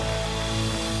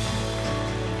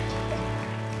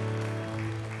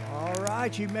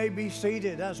right, you may be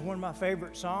seated. That's one of my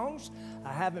favorite songs.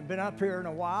 I haven't been up here in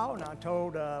a while, and I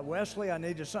told Wesley I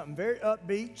needed something very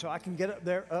upbeat so I can get up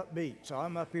there upbeat. So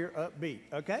I'm up here upbeat,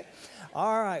 okay?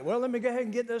 All right, well, let me go ahead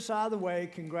and get this out of the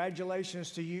way. Congratulations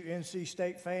to you NC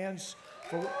State fans.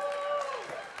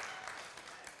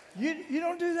 You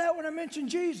don't do that when I mention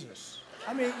Jesus.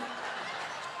 I mean,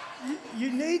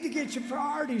 you need to get your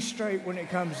priorities straight when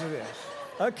it comes to this.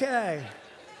 Okay.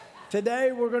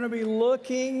 Today we're going to be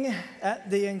looking at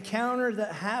the encounter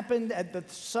that happened at the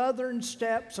southern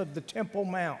steps of the Temple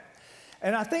Mount.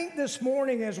 And I think this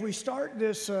morning as we start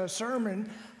this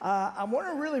sermon, I want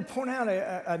to really point out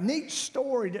a neat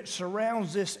story that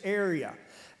surrounds this area.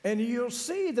 And you'll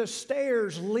see the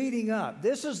stairs leading up.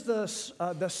 This is the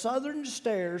southern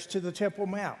stairs to the Temple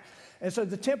Mount. And so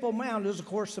the Temple Mount is, of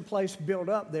course, the place built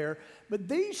up there. But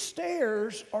these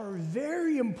stairs are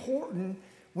very important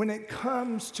when it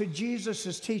comes to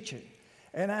Jesus' teaching.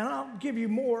 And I'll give you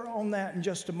more on that in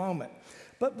just a moment.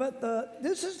 But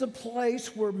this is the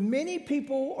place where many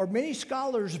people or many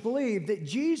scholars believe that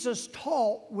Jesus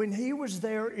taught when he was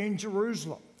there in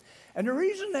Jerusalem. And the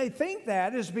reason they think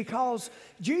that is because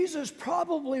Jesus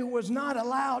probably was not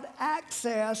allowed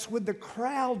access with the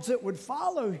crowds that would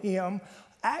follow him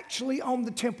actually on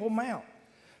the Temple Mount.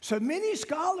 So many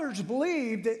scholars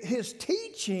believe that his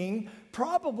teaching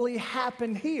probably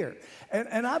happened here.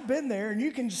 And I've been there, and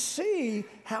you can see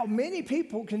how many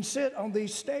people can sit on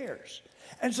these stairs.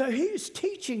 And so he's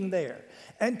teaching there.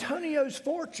 Antonio's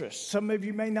fortress, some of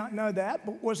you may not know that,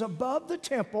 but was above the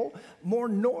temple, more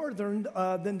northern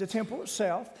than the temple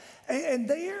itself. And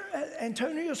there at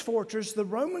Antonio's fortress, the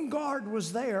Roman guard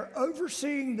was there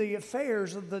overseeing the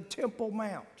affairs of the Temple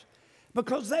Mount.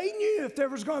 Because they knew if there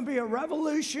was going to be a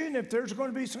revolution, if there's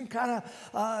going to be some kind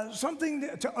of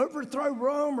something to overthrow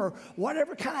Rome or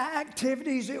whatever kind of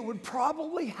activities, it would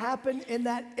probably happen in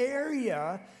that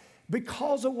area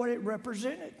because of what it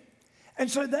represented. And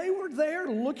so they were there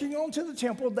looking onto the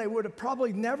temple. They would have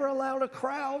probably never allowed a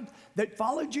crowd that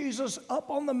followed Jesus up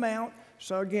on the mount.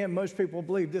 So again, most people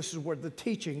believe this is where the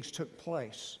teachings took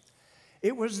place.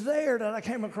 It was there that I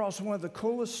came across one of the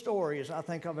coolest stories I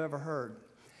think I've ever heard.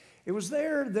 It was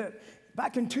there that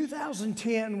back in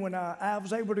 2010 when I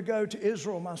was able to go to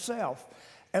Israel myself,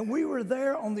 and we were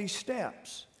there on these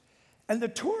steps. And the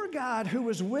tour guide who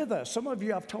was with us, some of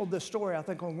you I've told this story I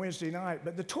think on Wednesday night,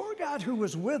 but the tour guide who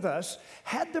was with us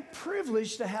had the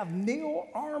privilege to have Neil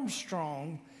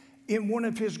Armstrong in one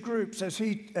of his groups as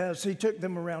he took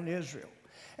them around Israel.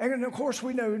 And of course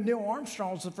we know Neil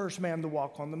Armstrong's the first man to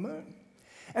walk on the moon.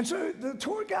 And so the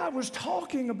tour guide was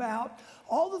talking about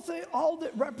all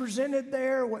that represented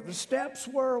there, what the steps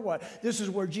were, this is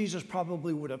where Jesus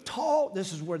probably would have taught,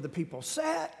 this is where the people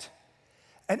sat.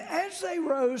 And as they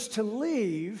rose to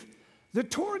leave, the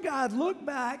tour guide looked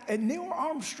back and Neil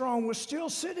Armstrong was still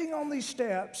sitting on these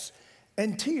steps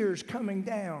and tears coming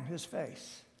down his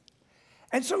face.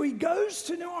 And so he goes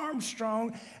to Neil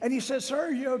Armstrong and he says, "Sir,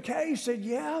 are you okay?" He said,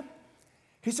 "Yeah."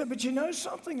 He said, "But you know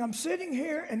something? I'm sitting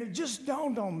here and it just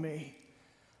dawned on me.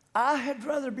 I had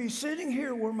rather be sitting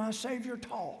here where my Savior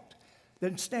taught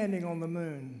than standing on the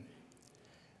moon."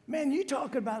 Man, you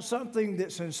talk about something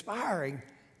that's inspiring.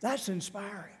 That's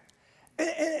inspiring.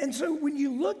 And so when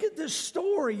you look at this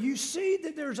story, you see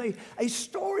that there's a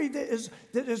story that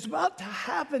is about to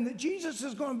happen that Jesus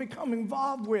is going to become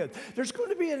involved with. There's going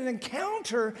to be an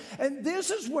encounter, and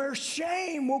this is where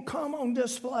shame will come on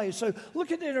display. So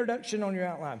look at the introduction on your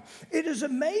outline. It is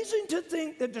amazing to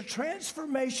think that the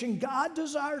transformation God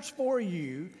desires for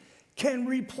you can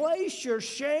replace your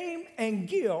shame and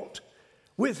guilt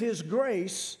with his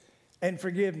grace and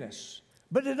forgiveness.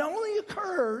 But it only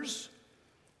occurs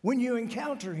when you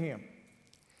encounter him.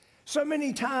 So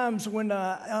many times when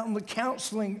on the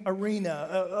counseling arena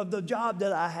of the job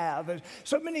that I have, and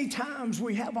so many times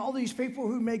we have all these people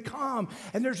who may come,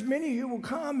 and there's many who will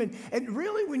come, and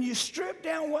really when you strip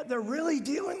down what they're really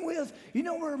dealing with, you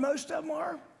know where most of them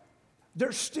are?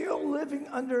 They're still living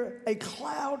under a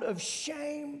cloud of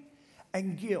shame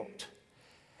and guilt.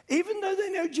 Even though they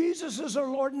know Jesus is their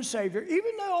Lord and Savior,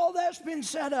 even though all that's been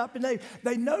set up and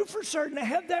they know for certain they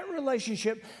have that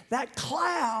relationship, that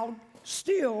cloud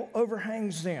still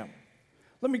overhangs them.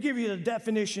 Let me give you the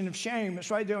definition of shame. It's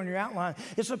right there on your outline.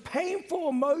 It's a painful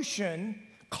emotion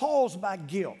caused by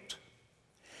guilt.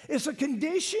 It's a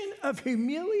condition of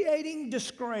humiliating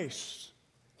disgrace.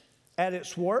 At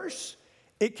its worst,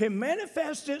 it can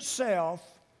manifest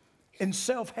itself in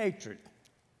self-hatred.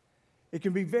 It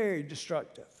can be very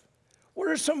destructive. What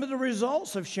are some of the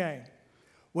results of shame?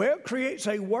 Well, it creates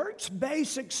a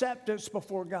works-based acceptance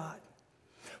before God.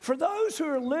 For those who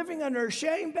are living under a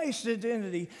shame-based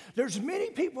identity, there's many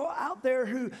people out there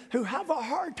who have a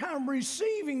hard time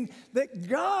receiving that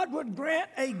God would grant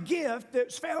a gift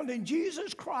that's found in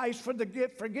Jesus Christ for the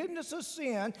gift forgiveness of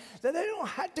sin, that they don't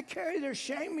have to carry their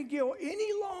shame and guilt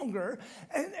any longer,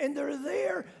 and they're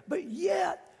there, but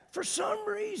yet, for some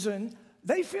reason,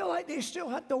 they feel like they still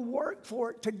have to work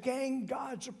for it to gain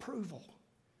God's approval.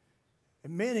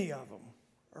 And many of them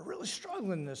are really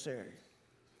struggling in this area.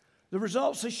 The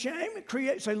results of shame, it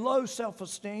creates a low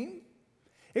self-esteem.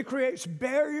 It creates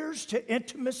barriers to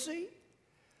intimacy,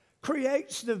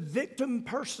 creates the victim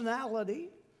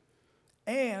personality,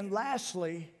 and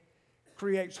lastly,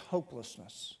 creates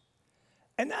hopelessness.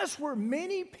 And that's where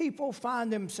many people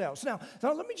find themselves. Now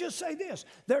let me just say this.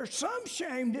 There's some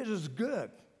shame that is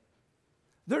good.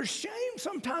 There's shame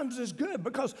sometimes is good,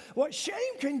 because what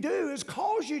shame can do is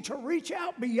cause you to reach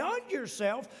out beyond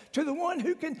yourself to the one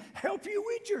who can help you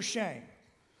with your shame.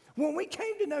 When we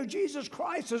came to know Jesus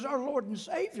Christ as our Lord and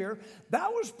Savior, that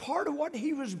was part of what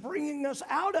he was bringing us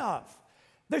out of,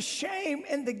 the shame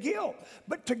and the guilt.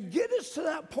 But to get us to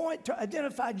that point to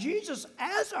identify Jesus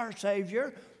as our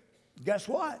Savior, guess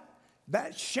what?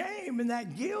 That shame and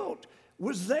that guilt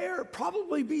was there,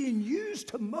 probably being used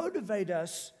to motivate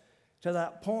us to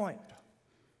that point.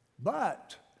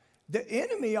 But the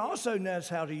enemy also knows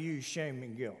how to use shame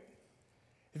and guilt.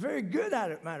 He's very good at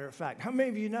it, matter of fact. How many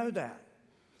of you know that?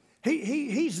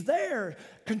 He's there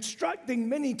constructing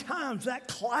many times that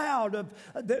cloud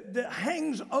that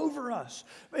hangs over us.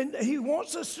 And he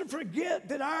wants us to forget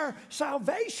that our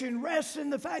salvation rests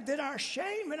in the fact that our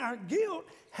shame and our guilt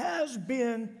has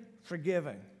been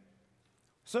forgiven.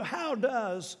 So how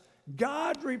does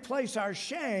God replace our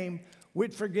shame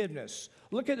with forgiveness?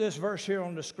 Look at this verse here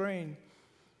on the screen.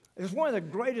 It's one of the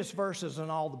greatest verses in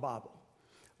all the Bible.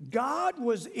 God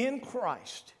was in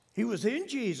Christ. He was in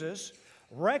Jesus,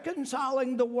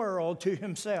 reconciling the world to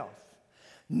himself,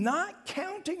 not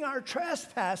counting our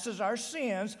trespasses, our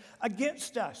sins,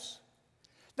 against us.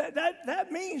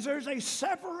 That means there's a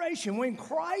separation. When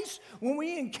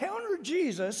we encounter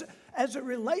Jesus as it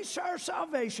relates to our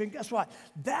salvation, guess what?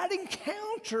 That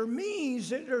encounter means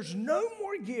that there's no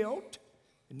more guilt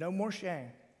and no more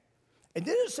shame. And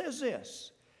then it says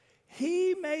this: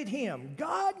 he made him,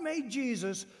 God made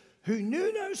Jesus, who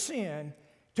knew no sin,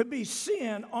 to be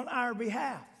sin on our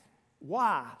behalf.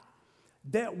 Why?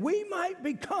 That we might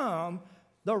become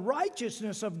the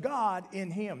righteousness of God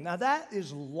in him. Now that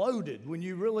is loaded when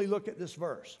you really look at this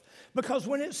verse. Because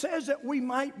when it says that we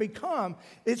might become,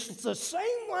 it's the same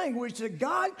language that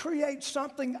God creates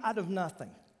something out of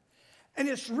nothing. And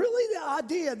it's really the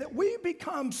idea that we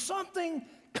become something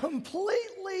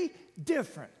completely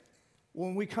different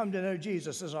when we come to know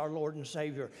Jesus as our Lord and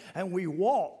Savior, and we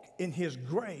walk in his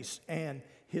grace and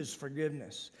his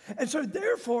forgiveness. And so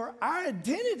therefore, our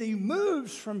identity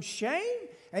moves from shame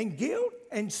and guilt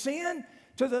and sin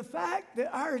to the fact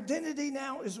that our identity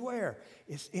now is where?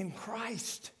 It's in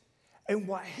Christ and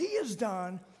what he has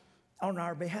done on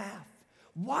our behalf.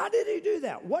 Why did he do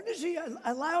that? What is he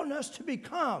allowing us to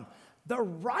become? The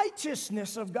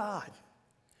righteousness of God.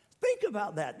 Think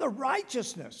about that, the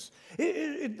righteousness.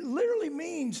 It literally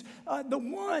means the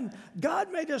one,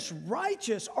 God made us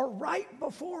righteous or right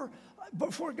before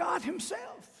God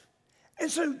himself. And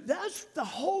so that's the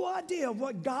whole idea of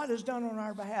what God has done on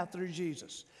our behalf through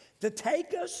Jesus. To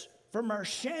take us from our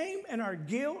shame and our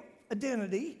guilt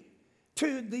identity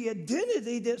to the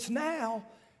identity that's now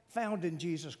found in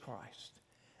Jesus Christ.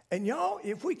 And y'all,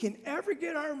 if we can ever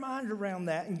get our mind around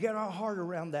that and get our heart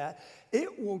around that,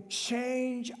 it will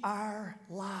change our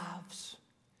lives.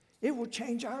 It will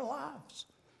change our lives.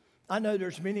 I know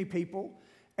there's many people,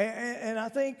 and I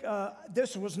think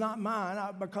this was not mine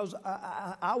because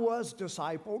I was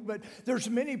discipled, but there's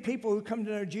many people who come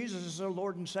to know Jesus as their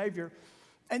Lord and Savior,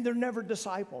 and they're never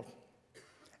discipled.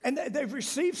 And they've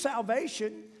received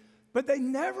salvation, but they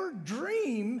never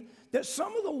dream that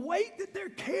some of the weight that they're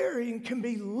carrying can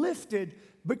be lifted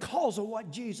because of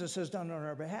what Jesus has done on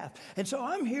our behalf. And so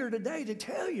I'm here today to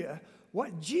tell you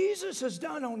what Jesus has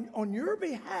done on your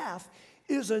behalf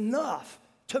is enough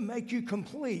to make you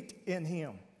complete in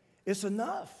him. It's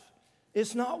enough.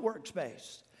 It's not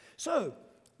works-based. So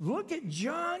look at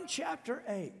John chapter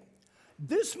 8.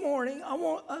 This morning, I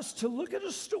want us to look at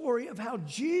a story of how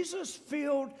Jesus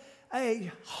filled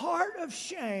a heart of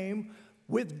shame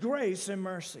with grace and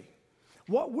mercy.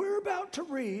 What we're about to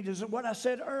read is what I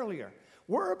said earlier.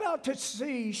 We're about to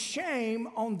see shame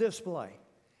on display.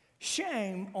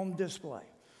 Shame on display.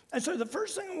 And so the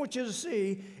first thing I want you to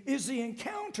see is the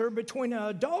encounter between an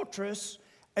adulteress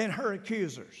and her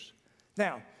accusers.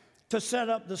 Now, to set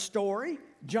up the story,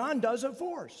 John does it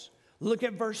for us. Look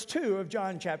at verse 2 of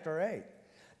John chapter 8.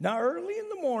 Now, early in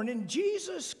the morning,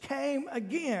 Jesus came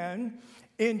again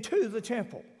into the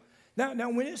temple.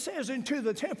 Now, when it says into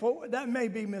the temple, that may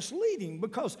be misleading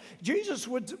because Jesus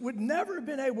would never have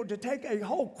been able to take a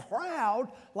whole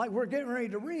crowd, like we're getting ready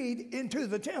to read, into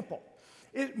the temple.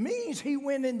 It means he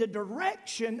went in the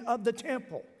direction of the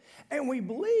temple. And we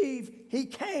believe he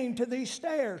came to these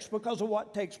stairs because of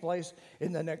what takes place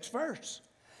in the next verse.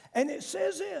 And it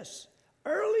says this,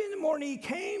 early in the morning he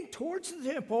came towards the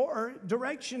temple, or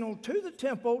directional to the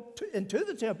temple, into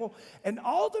the temple, and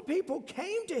all the people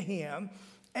came to him,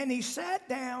 and he sat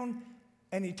down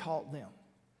and he taught them.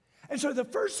 And so the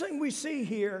first thing we see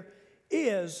here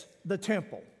is the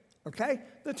temple. Okay,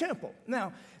 the temple.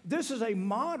 Now, this is a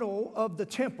model of the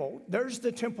temple. There's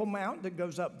the Temple Mount that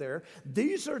goes up there.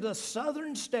 These are the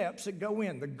southern steps that go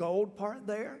in, the gold part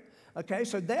there. Okay,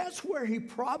 so that's where he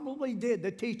probably did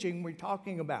the teaching we're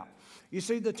talking about. You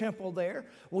see the temple there?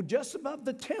 Well, just above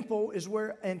the temple is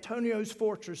where Antonio's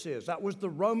fortress is. That was the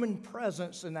Roman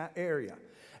presence in that area.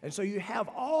 And so you have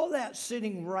all that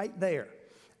sitting right there.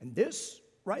 And this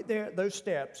right there, those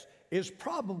steps, is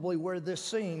probably where this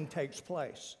scene takes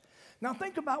place. Now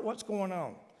think about what's going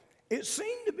on. It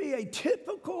seemed to be a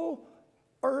typical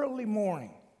early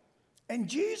morning. And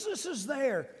Jesus is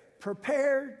there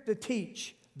prepared to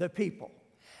teach the people.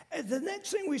 And the next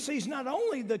thing we see is not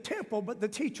only the temple, but the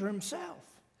teacher himself.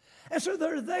 And so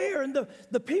they're there, and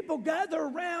the people gather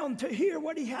around to hear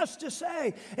what he has to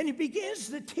say. And he begins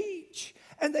to teach,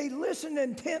 and they listen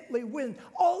intently when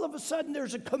all of a sudden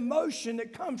there's a commotion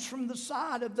that comes from the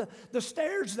side of the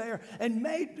stairs there and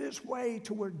made its way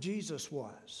to where Jesus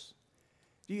was.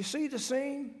 Do you see the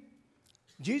scene?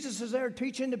 Jesus is there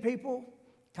teaching the people,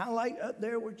 kind of like up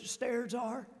there where the stairs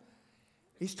are.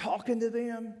 He's talking to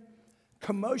them.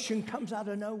 Commotion comes out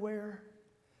of nowhere.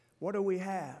 What do we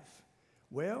have?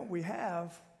 Well, we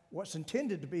have what's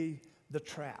intended to be the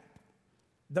trap.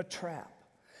 The trap.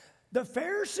 The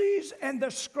Pharisees and the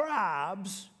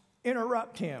scribes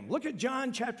interrupt him. Look at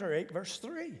John chapter 8, verse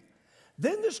 3.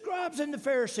 Then the scribes and the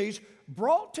Pharisees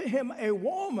brought to him a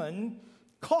woman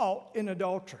caught in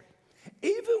adultery.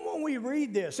 Even when we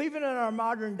read this, even in our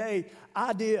modern day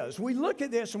ideas, we look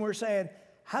at this and we're saying,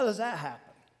 how does that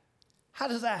happen? How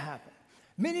does that happen?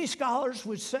 Many scholars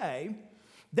would say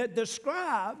that the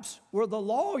scribes were the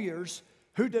lawyers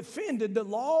who defended the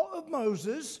law of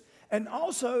Moses, and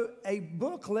also a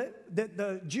booklet that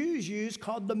the Jews used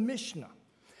called the Mishnah.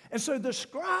 And so the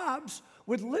scribes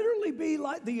would literally be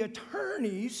like the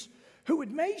attorneys who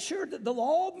would make sure that the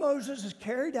law of Moses is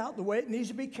carried out the way it needs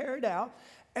to be carried out,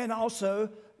 and also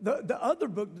the other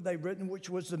book that they've written, which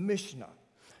was the Mishnah.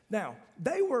 Now,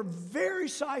 they were very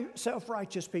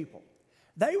self-righteous people.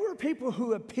 They were people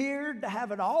who appeared to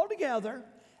have it all together,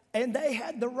 and they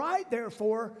had the right,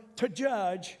 therefore, to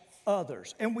judge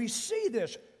others. And we see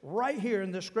this right here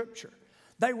in the scripture.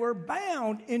 They were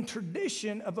bound in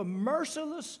tradition of a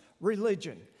merciless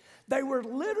religion. They were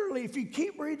literally, if you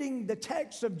keep reading the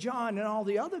text of John and all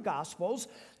the other gospels,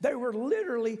 they were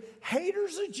literally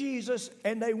haters of Jesus,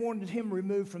 and they wanted him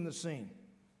removed from the scene.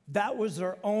 That was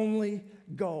their only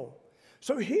goal.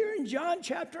 So here in John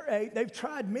chapter 8, they've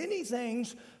tried many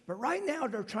things, but right now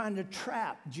they're trying to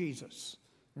trap Jesus.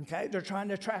 Okay, they're trying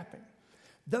to trap him.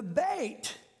 The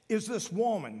bait is this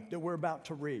woman that we're about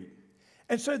to read.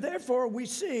 And so therefore we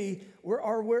see,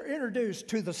 we're introduced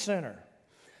to the sinner.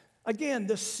 Again,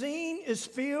 the scene is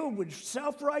filled with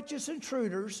self-righteous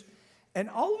intruders,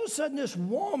 and all of a sudden this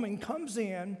woman comes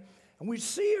in, and we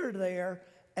see her there,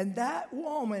 and that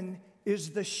woman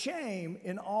is the shame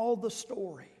in all the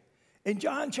story. In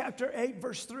John chapter 8,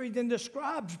 verse 3, then the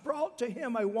scribes brought to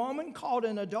him a woman caught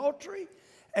in adultery,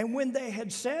 and when they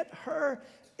had set her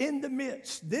in the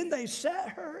midst, then they set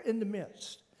her in the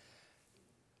midst.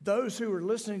 Those who were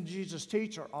listening to Jesus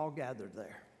teach are all gathered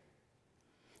there.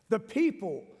 The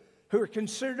people who are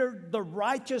considered the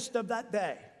righteous of that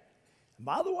day. And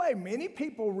by the way, many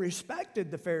people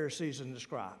respected the Pharisees and the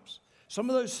scribes. Some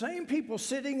of those same people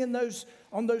sitting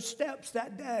on those steps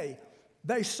that day,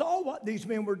 they saw what these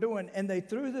men were doing, and they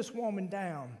threw this woman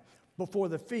down before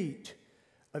the feet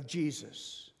of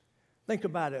Jesus. Think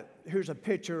about it. Here's a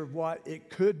picture of what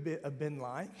it could have been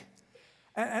like.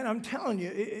 And I'm telling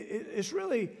you, it's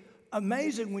really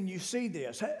amazing when you see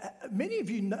this. Many of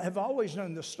you have always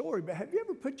known the story, but have you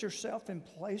ever put yourself in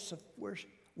place of where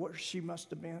she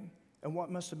must have been and what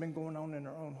must have been going on in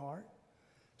her own heart?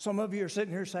 Some of you are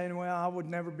sitting here saying, well, I would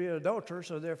never be an adulterer,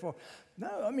 so therefore.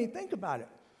 No, I mean, think about it.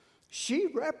 She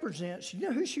represents, you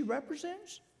know who she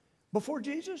represents? Before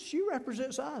Jesus, she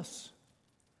represents us.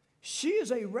 She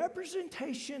is a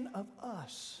representation of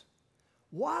us.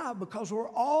 Why? Because we're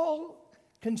all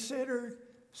considered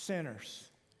sinners.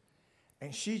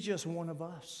 And she's just one of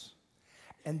us.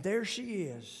 And there she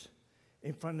is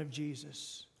in front of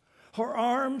Jesus. Her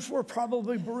arms were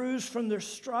probably bruised from their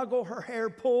struggle, her hair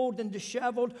pulled and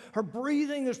disheveled. Her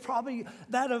breathing is probably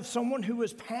that of someone who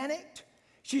was panicked.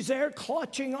 She's there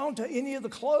clutching onto any of the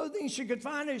clothing she could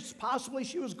find as possibly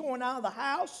she was going out of the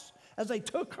house as they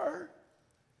took her.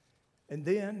 And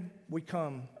then we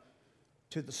come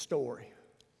to the story.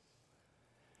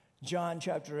 John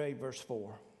chapter 8, verse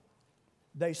 4.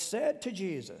 They said to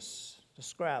Jesus, the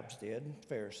scribes did,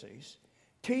 Pharisees,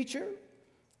 "Teacher,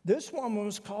 this woman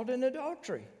was caught in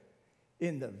adultery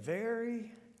in the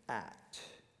very act."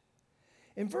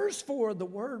 In verse 4, the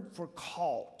word for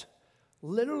caught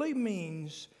literally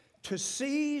means to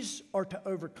seize or to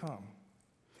overcome.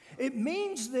 It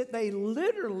means that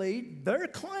they're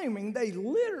claiming they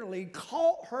literally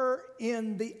caught her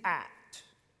in the act.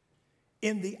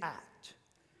 In the act.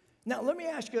 Now, let me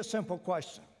ask you a simple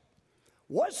question.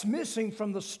 What's missing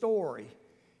from the story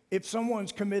if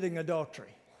someone's committing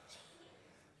adultery?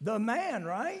 The man,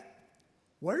 right?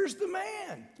 Where's the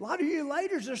man? A lot of you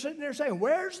ladies are sitting there saying,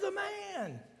 "Where's the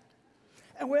man?"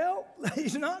 And well,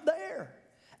 he's not there.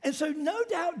 And so no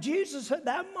doubt Jesus at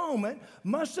that moment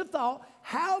must have thought,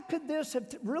 how could this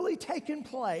have really taken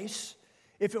place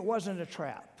if it wasn't a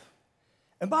trap?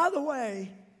 And by the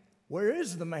way, where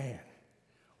is the man?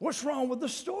 What's wrong with the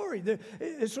story?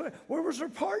 Where was her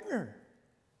partner?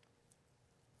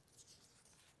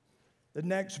 The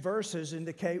next verses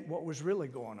indicate what was really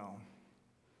going on.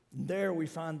 There we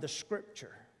find the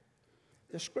scripture.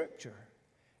 The scripture.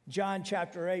 John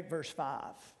chapter 8, verse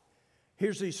 5.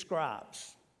 Here's these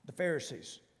scribes, the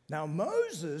Pharisees. "Now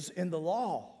Moses in the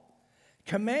law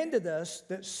commanded us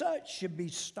that such should be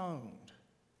stoned."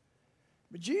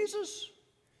 But Jesus,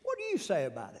 what do you say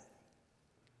about it?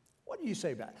 What do you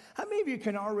say about it? How many of you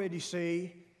can already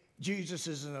see Jesus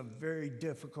is in a very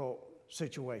difficult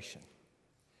situation?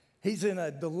 He's in a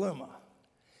dilemma.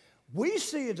 We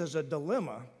see it as a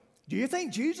dilemma. Do you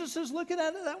think Jesus is looking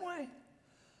at it that way?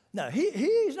 No,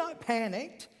 he's not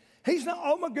panicked. He's not,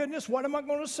 "Oh my goodness, what am I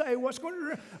going to say? What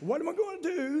am I going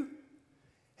to do?"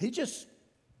 He just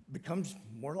becomes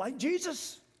more like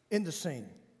Jesus in the scene.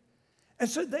 And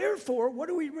so therefore, what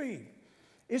do we read?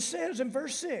 It says in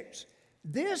verse 6,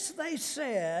 "This they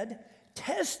said,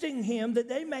 testing him that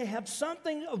they may have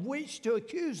something of which to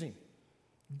accuse him."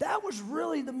 That was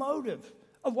really the motive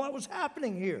of what was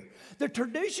happening here. The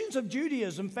traditions of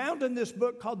Judaism found in this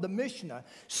book called the Mishnah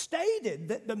stated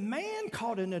that the man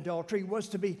caught in adultery was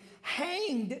to be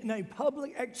hanged in a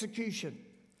public execution.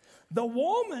 The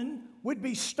woman would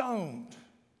be stoned.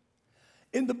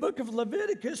 In the book of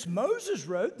Leviticus, Moses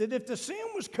wrote that if the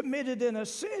sin was committed in a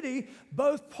city,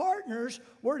 both partners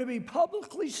were to be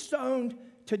publicly stoned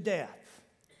to death.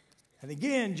 And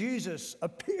again, Jesus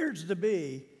appears to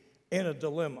be in a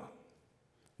dilemma.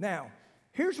 Now,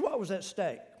 here's what was at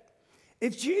stake.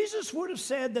 If Jesus would have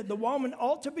said that the woman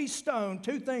ought to be stoned,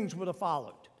 two things would have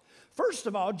followed. First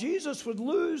of all, Jesus would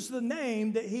lose the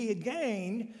name that he had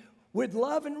gained with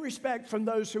love and respect from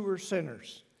those who were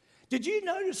sinners. Did you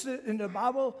notice that in the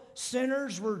Bible,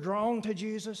 sinners were drawn to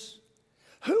Jesus?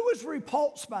 Who was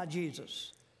repulsed by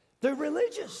Jesus? The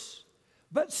religious.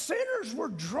 But sinners were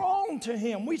drawn to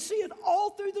him. We see it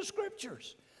all through the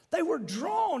scriptures. They were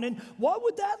drawn. And what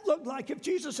would that look like if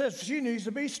Jesus says she needs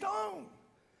to be stoned?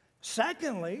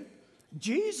 Secondly,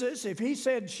 Jesus, if he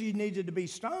said she needed to be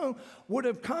stoned, would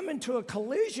have come into a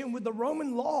collision with the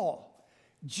Roman law.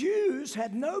 Jews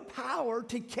had no power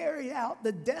to carry out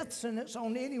the death sentence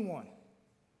on anyone.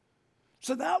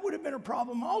 So that would have been a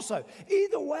problem also.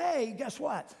 Either way, guess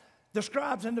what? The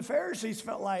scribes and the Pharisees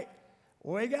felt like,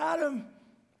 we got him.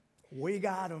 We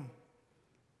got him.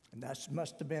 And that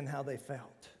must have been how they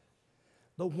felt.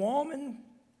 The woman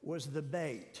was the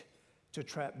bait to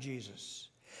trap Jesus.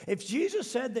 If Jesus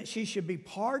said that she should be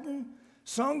pardoned,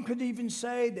 some could even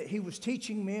say that he was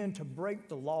teaching men to break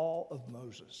the law of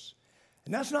Moses.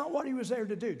 And that's not what he was there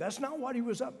to do. That's not what he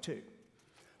was up to.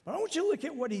 But I want you to look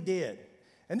at what he did.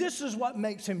 And this is what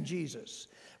makes him Jesus.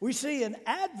 We see an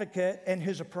advocate and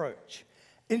his approach.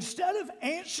 Instead of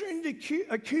answering the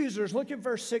accusers, look at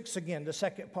verse 6 again, the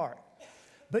second part.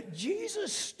 But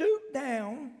Jesus stooped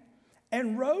down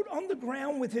and wrote on the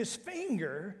ground with his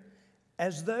finger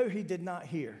as though he did not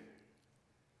hear.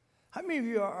 How many of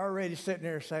you are already sitting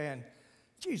there saying,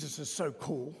 Jesus is so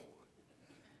cool?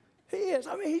 He is.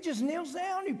 I mean, he just kneels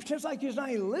down. He pretends like he's not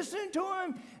even listening to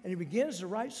him, and he begins to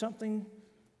write something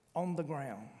on the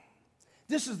ground.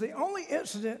 This is the only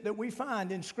incident that we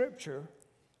find in Scripture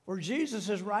where Jesus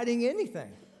is writing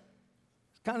anything.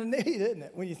 It's kind of neat, isn't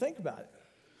it, when you think about it?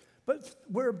 But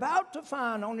we're about to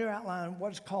find on your outline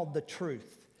what's called the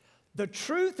truth. The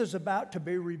truth is about to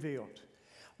be revealed.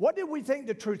 What did we think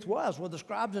the truth was? Well, the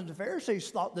scribes and the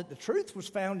Pharisees thought that the truth was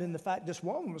found in the fact this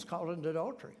woman was caught in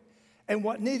adultery. And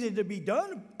what needed to be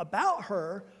done about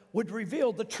her would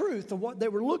reveal the truth of what they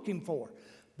were looking for.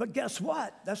 But guess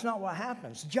what? That's not what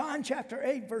happens. John chapter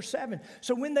 8, verse 7.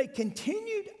 So when they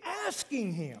continued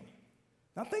asking him,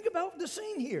 now think about the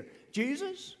scene here.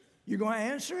 Jesus, you going to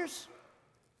answer us?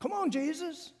 Come on,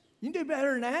 Jesus. You can do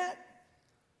better than that.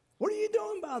 What are you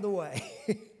doing, by the way?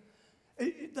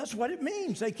 That's what it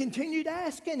means. They continued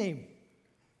asking him.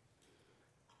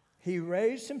 He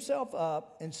raised himself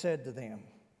up and said to them,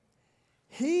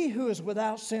 he who is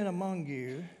without sin among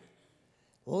you,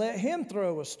 let him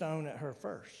throw a stone at her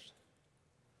first.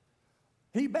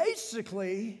 He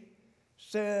basically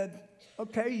said,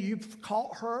 okay, you've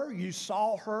caught her, you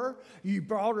saw her, you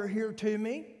brought her here to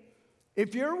me.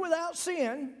 If you're without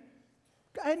sin,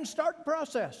 go ahead and start the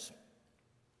process.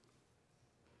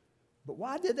 But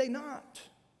why did they not?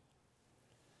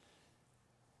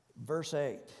 Verse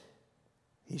 8,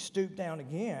 he stooped down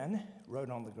again, wrote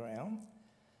on the ground.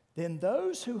 Then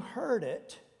those who heard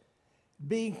it,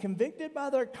 being convicted by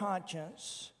their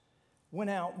conscience, went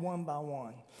out one by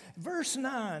one. Verse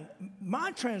 9,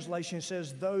 my translation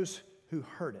says those who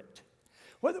heard it.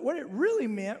 What it really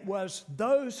meant was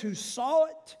those who saw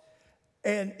it,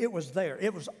 and it was there.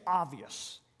 It was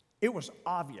obvious. It was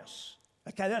obvious.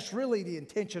 Okay, that's really the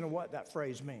intention of what that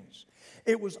phrase means.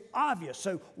 It was obvious.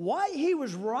 So what he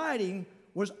was writing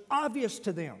was obvious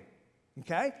to them.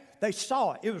 Okay? They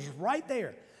saw it. It was right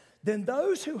there. Then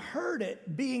those who heard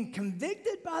it, being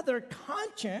convicted by their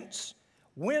conscience,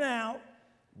 went out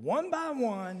one by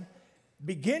one,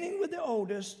 beginning with the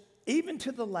oldest, even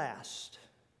to the last.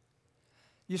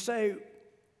 You say,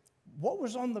 what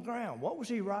was on the ground? What was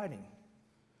he writing?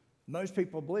 Most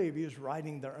people believe he was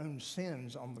writing their own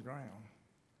sins on the ground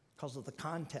because of the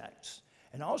context.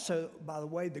 And also, by the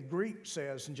way, the Greek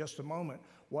says in just a moment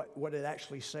what it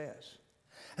actually says.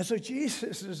 And so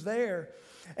Jesus is there.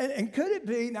 And could it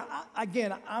be, now,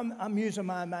 I'm using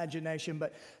my imagination,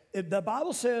 but the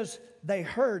Bible says they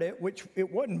heard it, which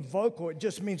it wasn't vocal. It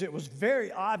just means it was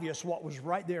very obvious what was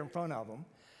right there in front of them.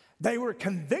 They were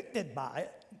convicted by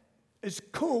it. It's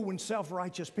cool when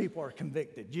self-righteous people are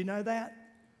convicted. Do you know that?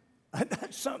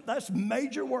 That's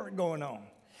major work going on.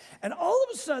 And all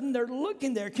of a sudden, they're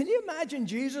looking there. Can you imagine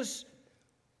Jesus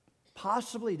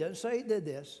possibly, doesn't say he did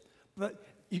this, but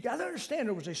you got to understand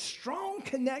there was a strong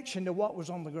connection to what was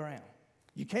on the ground.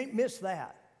 You can't miss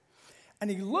that. And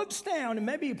he looks down, and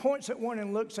maybe he points at one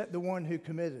and looks at the one who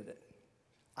committed it.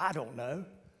 I don't know.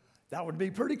 That would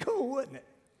be pretty cool, wouldn't it?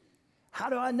 How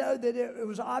do I know that it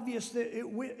was obvious that it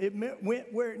went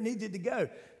where it needed to go?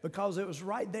 Because it was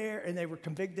right there, and they were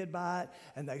convicted by it,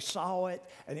 and they saw it,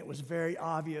 and it was very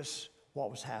obvious what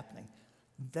was happening.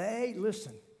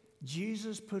 Listen,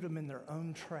 Jesus put them in their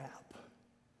own trap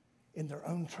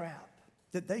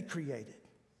that they created.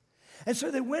 And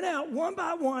so they went out one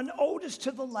by one, oldest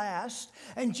to the last,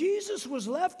 and Jesus was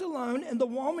left alone and the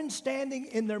woman standing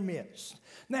in their midst.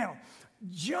 Now,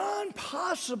 John,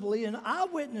 possibly an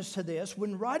eyewitness to this,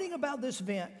 when writing about this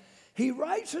event, he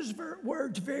writes his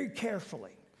words very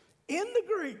carefully. In the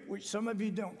Greek, which some of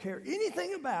you don't care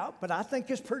anything about, but I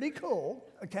think is pretty cool,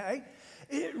 okay,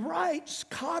 it writes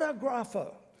kata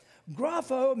grapho.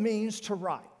 Grapho means to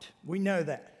write. We know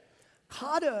that.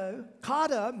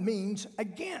 Kata means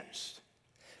against.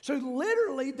 So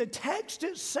literally, the text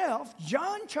itself,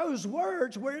 John chose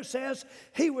words where it says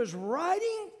he was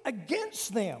writing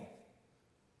against them.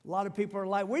 A lot of people are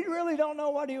like, we really don't know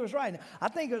what he was writing. I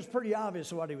think it was pretty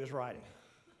obvious what he was writing.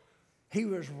 He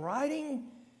was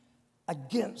writing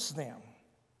against them.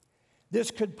 This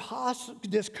could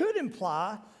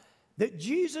imply that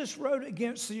Jesus wrote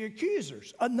against the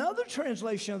accusers. Another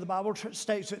translation of the Bible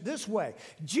states it this way.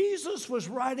 Jesus was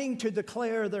writing to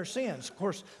declare their sins. Of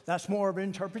course, that's more of an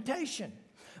interpretation.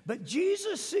 But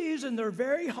Jesus sees in their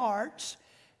very hearts,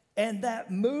 and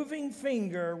that moving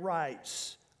finger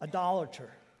writes,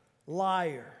 idolater,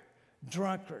 liar,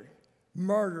 drunkard,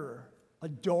 murderer,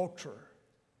 adulterer.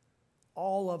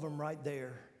 All of them right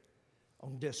there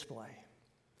on display.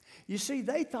 You see,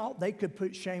 they thought they could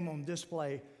put shame on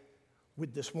display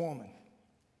with this woman.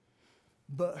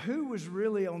 But who was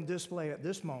really on display at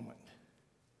this moment?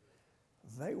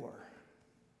 They were.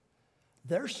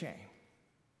 Their shame.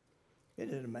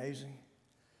 Isn't it amazing?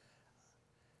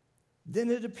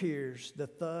 Then it appears the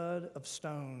thud of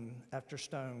stone after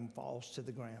stone falls to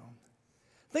the ground.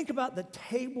 Think about the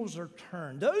tables are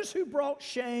turned. Those who brought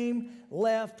shame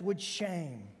left with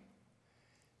shame.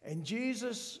 And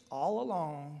Jesus, all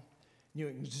along, Knew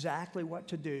exactly what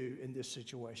to do in this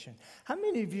situation. How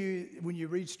many of you, when you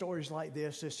read stories like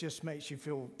this just makes you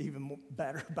feel even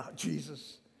better about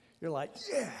Jesus? You're like,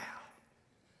 yeah.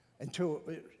 Until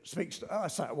it speaks to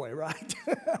us that way, right?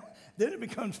 Then it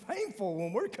becomes painful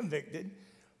when we're convicted.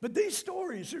 But these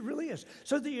stories, it really is.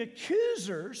 So the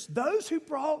accusers, those who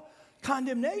brought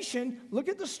condemnation, look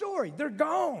at the story. They're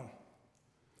gone.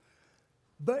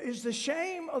 But is the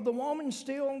shame of the woman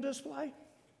still on display?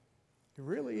 It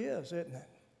really is, isn't it?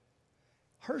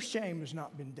 Her shame has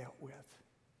not been dealt with.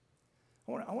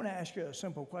 I want to ask you a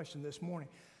simple question this morning.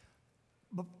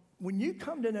 But when you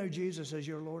come to know Jesus as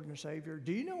your Lord and Savior,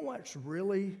 do you know what's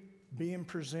really being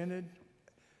presented?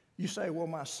 You say, well,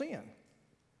 my sin.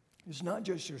 It's not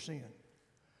just your sin.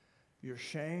 Your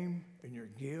shame and your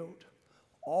guilt,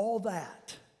 all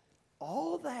that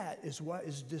is what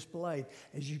is displayed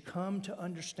as you come to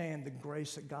understand the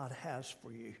grace that God has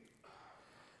for you.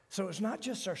 So it's not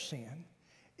just our sin,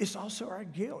 it's also our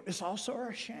guilt, it's also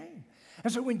our shame.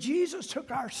 And so when Jesus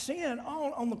took our sin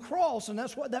on the cross, and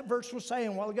that's what that verse was saying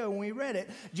a while ago when we read it,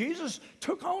 Jesus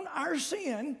took on our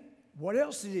sin. What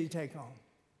else did he take on?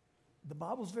 The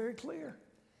Bible's very clear.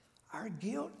 Our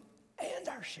guilt and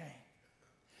our shame.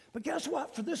 But guess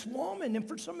what? For this woman and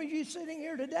for some of you sitting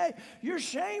here today, your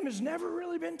shame has never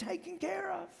really been taken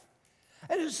care of.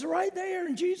 And it's right there,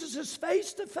 and Jesus is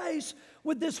face to face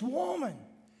with this woman.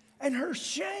 And her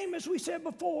shame, as we said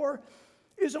before,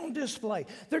 is on display.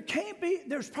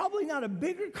 There's probably not a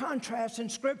bigger contrast in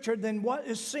Scripture than what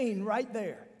is seen right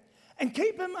there. And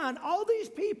keep in mind, all these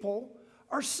people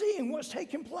are seeing what's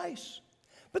taking place.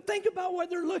 But think about what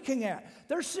they're looking at.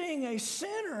 They're seeing a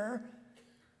sinner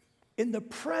in the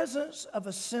presence of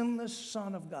a sinless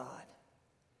Son of God.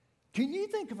 Can you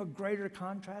think of a greater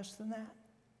contrast than that?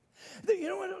 You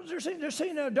know what they're seeing? They're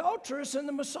seeing an adulteress in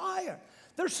the Messiah.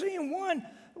 They're seeing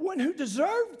one who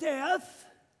deserved death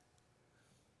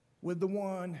with the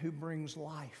one who brings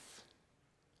life.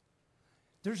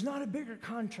 There's not a bigger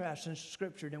contrast in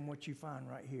Scripture than what you find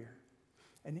right here.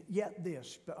 And yet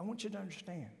this, but I want you to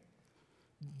understand,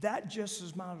 that just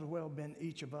as might as well have been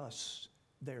each of us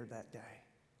there that day.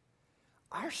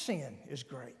 Our sin is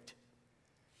great.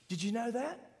 Did you know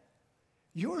that?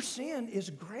 Your sin is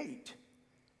great.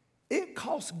 It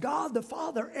cost God the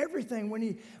Father everything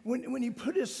when he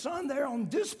put his Son there on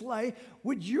display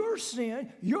with your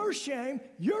sin, your shame,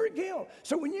 your guilt.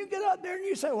 So when you get up there and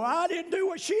you say, well, I didn't do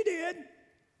what she did,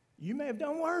 you may have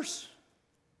done worse.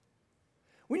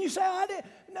 When you say, I did,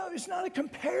 no, it's not a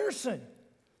comparison.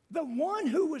 The one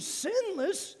who was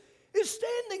sinless is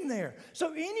standing there.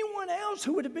 So anyone else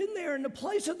who would have been there in the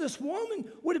place of this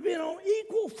woman would have been on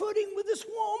equal footing with this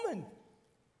woman.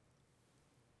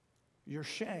 Your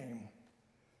shame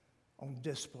on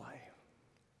display.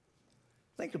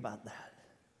 Think about that.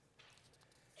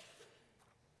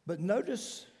 But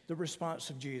notice the response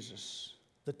of Jesus,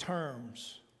 the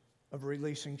terms of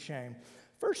releasing shame.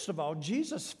 First of all,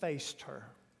 Jesus faced her.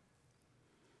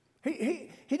 He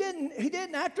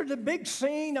didn't after the big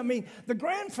scene. I mean, the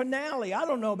grand finale, I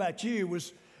don't know about you,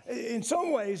 was in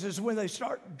some ways is when they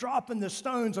start dropping the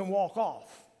stones and walk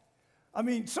off. I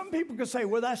mean, some people could say,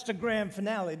 well, that's the grand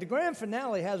finale. The grand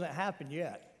finale hasn't happened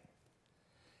yet.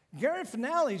 Grand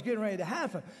finale is getting ready to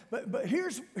happen. But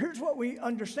here's what we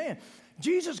understand.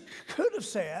 Jesus could have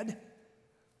said,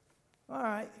 all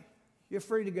right, you're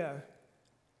free to go.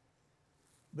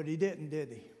 But he didn't, did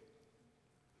he?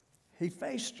 He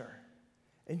faced her.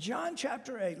 In John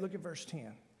chapter 8, look at verse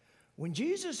 10. When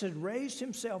Jesus had raised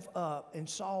himself up and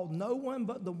saw no one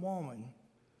but the woman,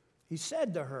 he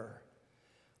said to her,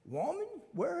 woman,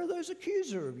 where are those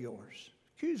accusers of yours?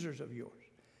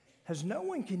 Has no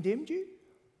one condemned you?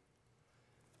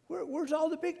 Where's all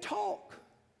the big talk?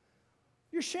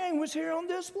 Your shame was here on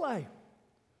display.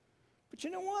 But you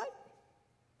know what?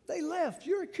 They left.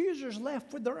 Your accusers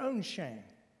left with their own shame.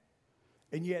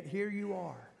 And yet here you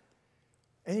are.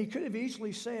 And he could have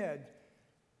easily said,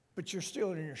 but you're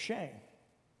still in your shame.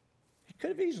 He could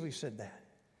have easily said that.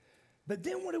 But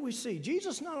then what do we see?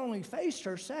 Jesus not only faced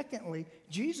her, secondly,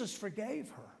 Jesus forgave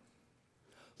her.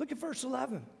 Look at verse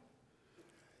 11.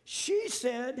 She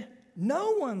said,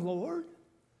 no one, Lord.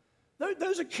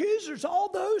 Those accusers, all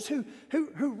those who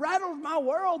rattled my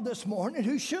world this morning,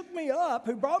 who shook me up,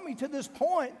 who brought me to this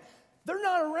point, they're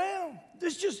not around.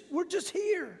 We're just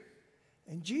here.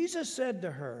 And Jesus said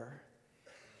to her,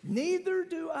 neither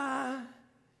do I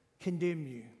condemn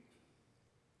you.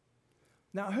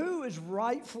 Now, who is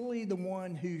rightfully the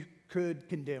one who could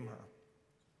condemn her?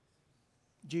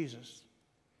 Jesus.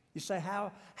 You say,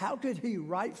 how could he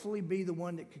rightfully be the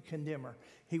one that could condemn her?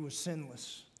 He was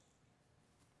sinless.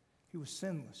 He was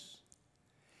sinless.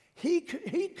 He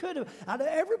could have, out of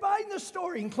everybody in the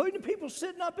story, including the people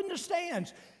sitting up in the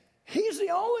stands, he's the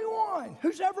only one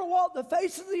who's ever walked the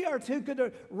face of the earth who could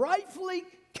have rightfully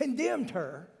condemned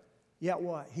her. Yet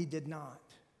what? He did not.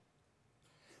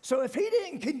 So if he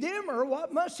didn't condemn her,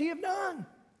 what must he have done?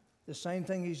 The same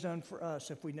thing he's done for us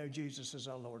if we know Jesus as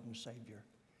our Lord and Savior.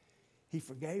 He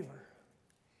forgave her.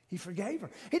 He forgave her.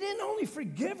 He didn't only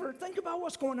forgive her. Think about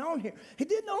what's going on here. He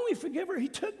didn't only forgive her. He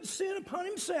took the sin upon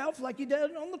himself like he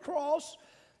did on the cross.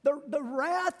 The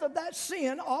wrath of that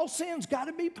sin, all sin's got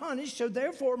to be punished. So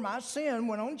therefore, my sin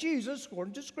went on Jesus,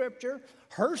 according to Scripture.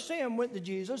 Her sin went to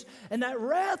Jesus. And that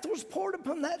wrath was poured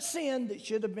upon that sin that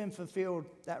should have been fulfilled.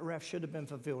 That wrath should have been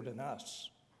fulfilled in us.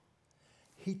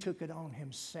 He took it on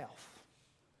himself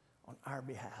on our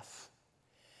behalf.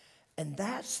 And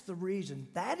that's the reason,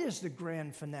 that is the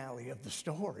grand finale of the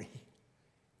story,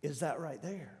 is that right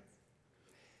there.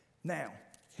 Now,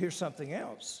 here's something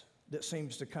else that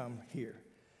seems to come here.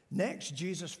 Next,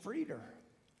 Jesus freed her.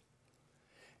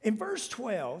 In verse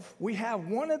 12, we have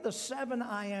one of the 7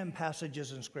 I am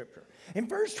passages in Scripture. In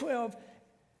verse 12,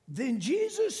 then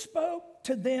Jesus spoke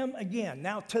to them again.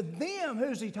 Now, to them,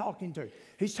 who's he talking to?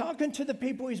 He's talking to the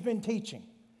people he's been teaching.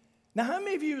 Now, how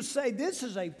many of you say this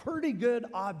is a pretty good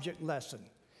object lesson?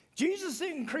 Jesus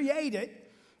didn't create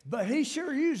it, but he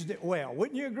sure used it well.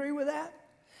 Wouldn't you agree with that?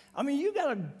 I mean, you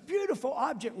got a beautiful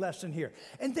object lesson here.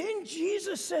 And then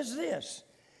Jesus says this.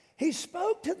 He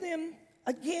spoke to them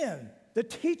again, the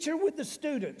teacher with the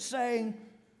students, saying,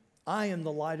 I am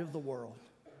the light of the world.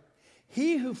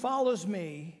 He who follows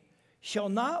me shall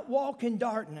not walk in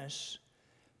darkness,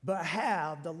 but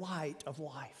have the light of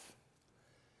life.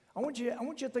 I want you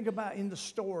to think about in the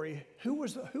story, who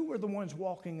were the ones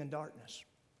walking in darkness?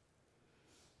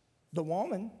 The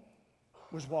woman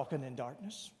was walking in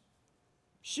darkness.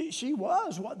 She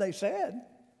was what they said.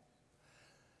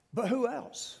 But who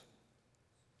else?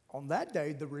 On that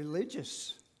day, the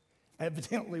religious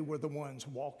evidently were the ones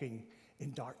walking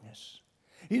in darkness.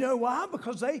 You know why?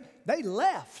 Because they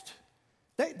left.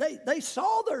 They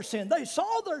saw their sin, they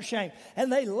saw their shame,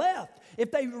 and they left.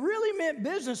 If they really meant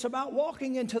business about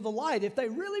walking into the light, if they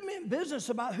really meant business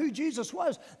about who Jesus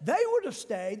was, they would have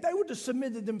stayed, they would have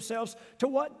submitted themselves to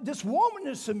what this woman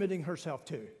is submitting herself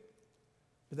to.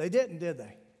 But they didn't, did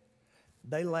they?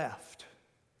 They left.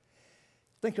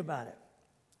 Think about it.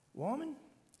 Woman,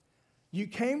 you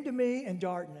came to me in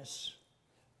darkness,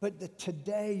 but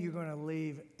today you're going to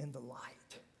leave in the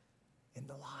light. In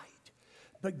the light.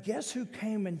 But guess who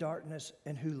came in darkness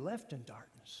and who left in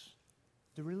darkness?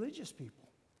 The religious people.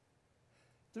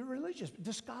 The religious,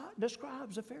 the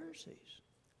scribes, the Pharisees.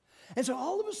 And so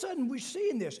all of a sudden we're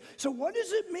seeing this. So what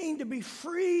does it mean to be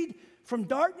freed from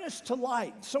darkness to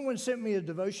light? Someone sent me a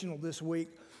devotional this week,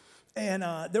 and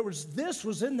this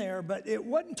was in there, but it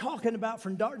wasn't talking about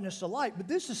from darkness to light, but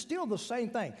this is still the same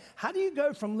thing. How do you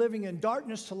go from living in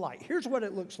darkness to light? Here's what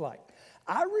it looks like.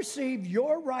 I receive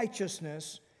your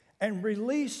righteousness and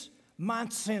release my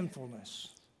sinfulness.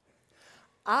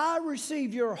 I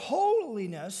receive your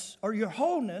holiness or your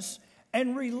wholeness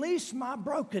and release my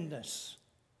brokenness.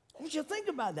 I want you to think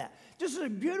about that. This is a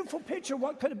beautiful picture of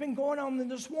what could have been going on in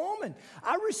this woman.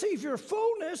 I receive your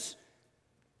fullness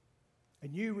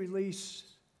and you release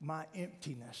my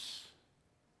emptiness.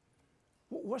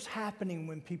 What's happening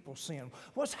when people sin?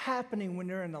 What's happening when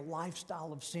they're in a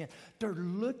lifestyle of sin? They're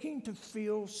looking to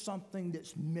feel something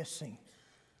that's missing.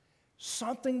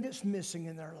 Something that's missing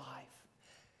in their life.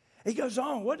 He goes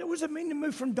on, what does it mean to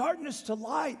move from darkness to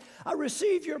light? I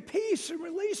receive your peace and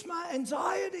release my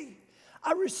anxiety.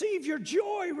 I receive your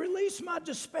joy, release my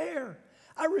despair.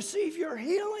 I receive your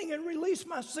healing and release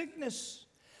my sickness.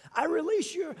 I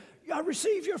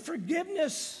receive your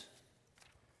forgiveness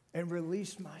and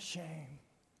release my shame.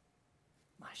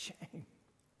 My shame.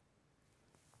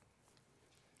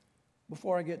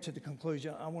 Before I get to the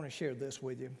conclusion, I want to share this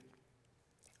with you.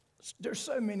 There's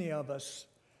so many of us.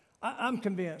 I'm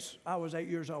convinced I was 8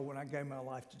 years old when I gave my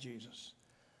life to Jesus.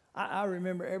 I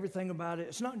remember everything about it.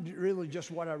 It's not really just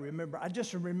what I remember. I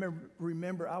just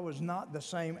remember I was not the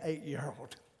same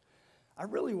 8-year-old. I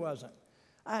really wasn't.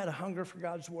 I had a hunger for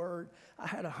God's word. I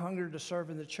had a hunger to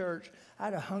serve in the church. I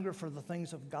had a hunger for the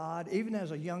things of God, even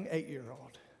as a young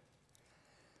 8-year-old.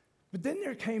 But then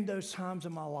there came those times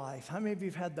in my life. How many of you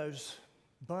have had those?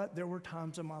 But there were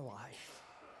times in my life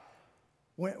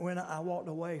when I walked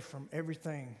away from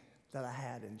everything that I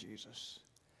had in Jesus.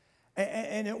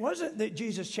 And it wasn't that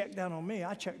Jesus checked down on me.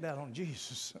 I checked out on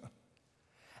Jesus.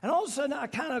 And all of a sudden, I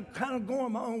kind of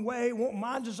going my own way, wanting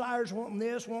my desires, wanting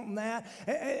this, wanting that.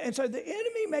 And so the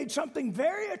enemy made something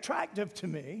very attractive to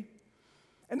me.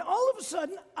 And all of a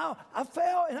sudden, I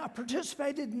fell and I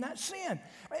participated in that sin.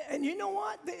 And you know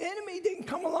what? The enemy didn't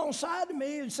come alongside of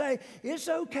me and say, it's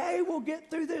okay, we'll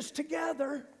get through this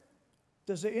together.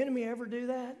 Does the enemy ever do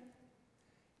that?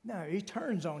 No, he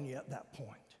turns on you at that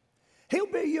point. He'll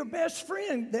be your best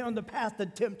friend down the path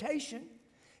of temptation.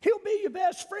 He'll be your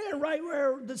best friend right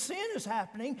where the sin is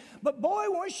happening. But boy,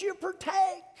 once you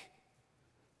partake,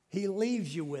 he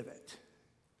leaves you with it,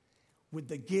 with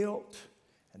the guilt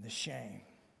and the shame.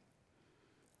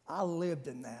 I lived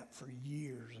in that for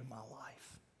years in my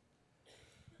life.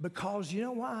 Because you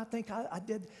know why I think I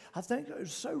did? I think it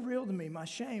was so real to me, my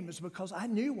shame, is because I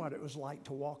knew what it was like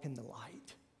to walk in the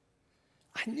light.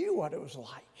 I knew what it was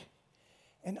like.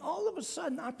 And all of a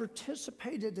sudden, I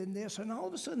participated in this, and all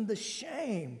of a sudden, the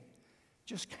shame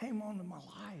just came onto my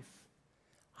life.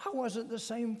 I wasn't the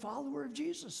same follower of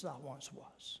Jesus that I once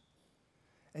was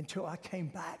until I came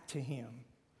back to him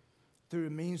through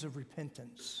a means of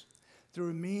repentance,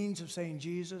 through a means of saying,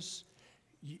 Jesus,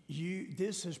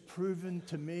 this has proven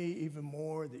to me even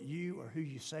more that you are who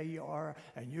you say you are,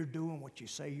 and you're doing what you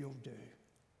say you'll do.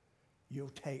 You'll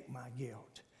take my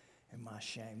guilt and my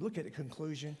shame. Look at the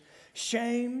conclusion.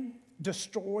 Shame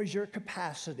destroys your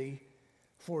capacity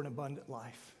for an abundant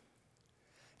life.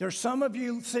 There's some of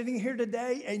you sitting here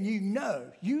today, and you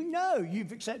know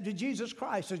you've accepted Jesus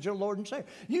Christ as your Lord and Savior.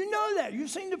 You know that.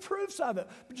 You've seen the proofs of it.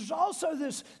 But there's also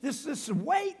this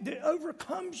weight that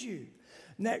overcomes you.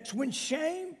 Next, when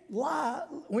shame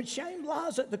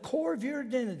lies at the core of your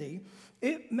identity,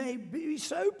 it may be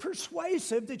so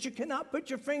persuasive that you cannot put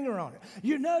your finger on it.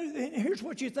 You know, here's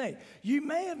what you think. You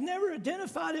may have never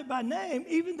identified it by name,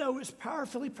 even though it's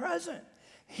powerfully present.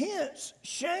 Hence,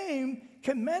 shame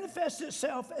can manifest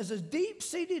itself as a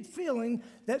deep-seated feeling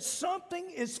that something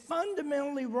is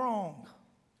fundamentally wrong.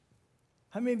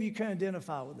 How many of you can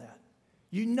identify with that?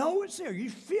 You know it's there. You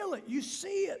feel it. You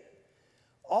see it.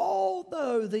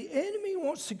 Although the enemy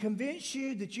wants to convince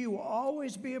you that you will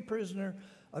always be a prisoner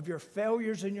of your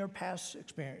failures and your past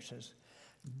experiences,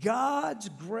 God's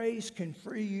grace can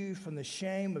free you from the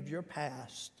shame of your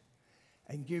past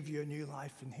and give you a new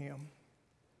life in him.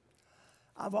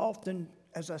 I've often,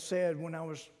 as I said, when I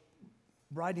was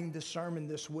writing this sermon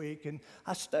this week, and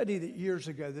I studied it years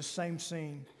ago, this same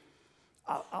scene,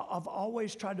 I've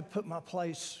always tried to put my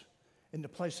place in the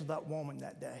place of that woman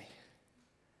that day.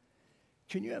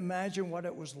 Can you imagine what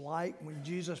it was like when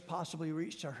Jesus possibly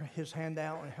reached his hand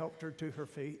out and helped her to her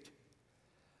feet?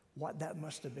 What that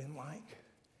must have been like.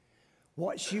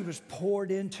 What she was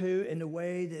poured into and the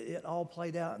way that it all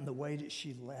played out and the way that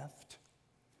she left.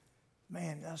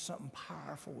 Man, that's something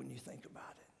powerful when you think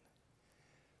about it.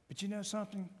 But you know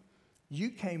something? You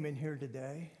came in here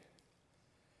today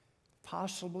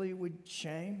possibly with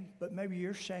shame, but maybe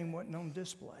your shame wasn't on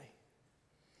display.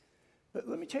 But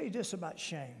let me tell you this about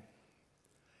shame.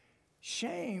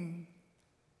 Shame,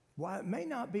 while it may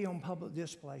not be on public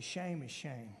display, shame is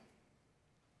shame.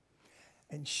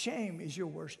 And shame is your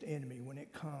worst enemy when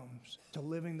it comes to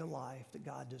living the life that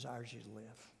God desires you to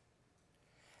live.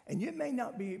 And it may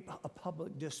not be a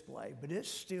public display, but it's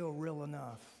still real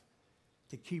enough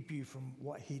to keep you from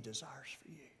what he desires for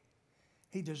you.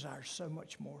 He desires so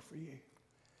much more for you.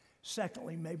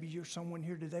 Secondly, maybe you're someone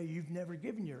here today, you've never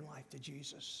given your life to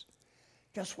Jesus.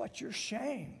 Guess what? Your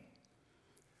shame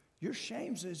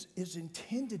is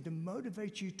intended to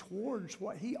motivate you towards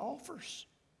what he offers.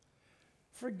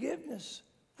 Forgiveness,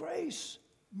 grace,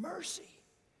 mercy.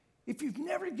 If you've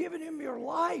never given him your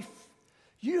life,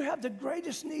 you have the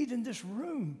greatest need in this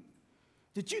room,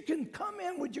 that you can come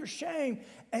in with your shame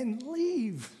and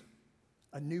leave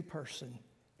a new person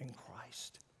in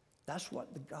Christ. That's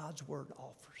what God's word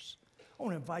offers. I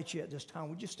want to invite you at this time.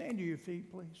 Would you stand to your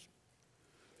feet, please?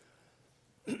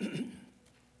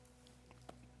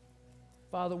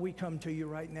 Father, we come to you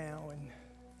right now, and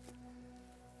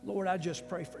Lord, I just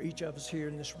pray for each of us here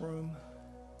in this room.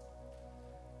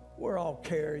 We're all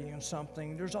carrying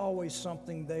something. There's always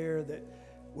something there that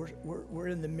we're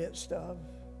in the midst of.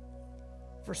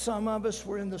 For some of us,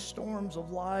 we're in the storms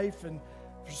of life, and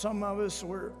for some of us,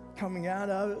 we're coming out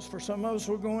of it. For some of us,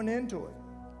 we're going into it.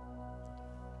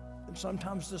 And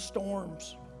sometimes the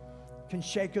storms can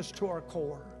shake us to our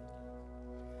core.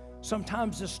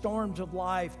 Sometimes the storms of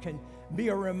life can be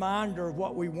a reminder of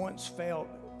what we once felt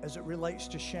as it relates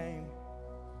to shame.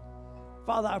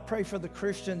 Father, I pray for the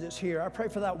Christian that's here. I pray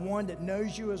for that one that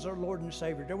knows you as their Lord and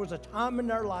Savior. There was a time in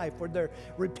their life where they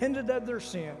repented of their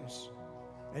sins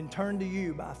and turned to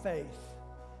you by faith.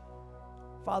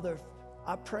 Father,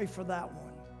 I pray for that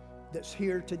one that's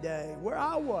here today, where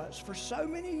I was for so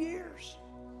many years.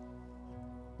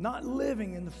 not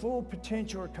living in the full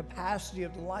potential or capacity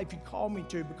of the life you called me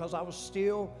to because I was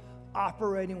still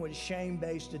operating with a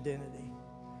shame-based identity.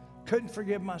 Couldn't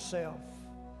forgive myself.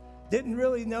 Didn't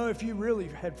really know if you really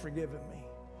had forgiven me.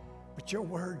 But your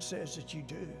word says that you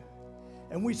do.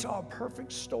 And we saw a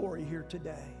perfect story here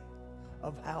today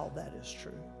of how that is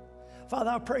true. Father,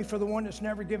 I pray for the one that's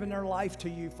never given their life to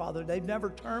you, Father. They've never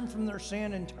turned from their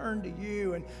sin and turned to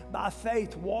you and by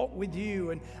faith walk with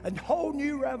you and a whole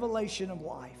new revelation of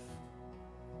life.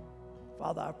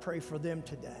 Father, I pray for them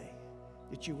today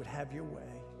that you would have your way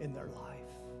in their life.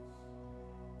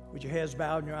 With your heads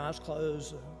bowed and your eyes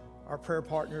closed, our prayer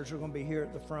partners are going to be here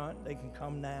at the front. They can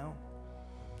come now.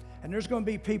 And there's going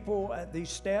to be people at these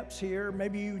steps here.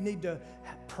 Maybe you need to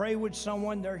pray with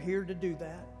someone. They're here to do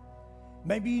that.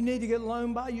 Maybe you need to get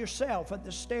alone by yourself at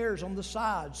the stairs on the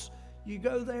sides. You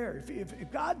go there.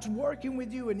 If God's working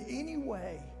with you in any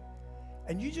way,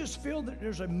 and you just feel that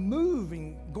there's a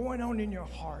moving going on in your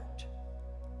heart,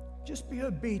 just be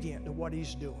obedient to what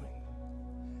He's doing.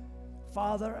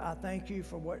 Father, I thank you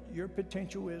for what your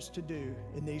potential is to do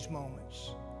in these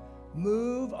moments.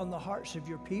 Move on the hearts of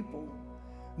your people.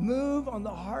 Move on the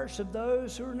hearts of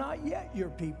those who are not yet your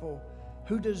people,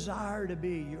 who desire to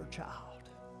be your child.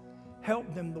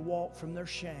 Help them to walk from their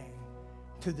shame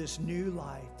to this new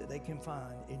life that they can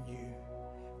find in you.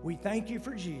 We thank you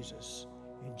for Jesus.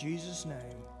 In Jesus'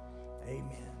 name,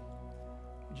 amen.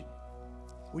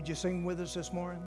 Would you sing with us this morning?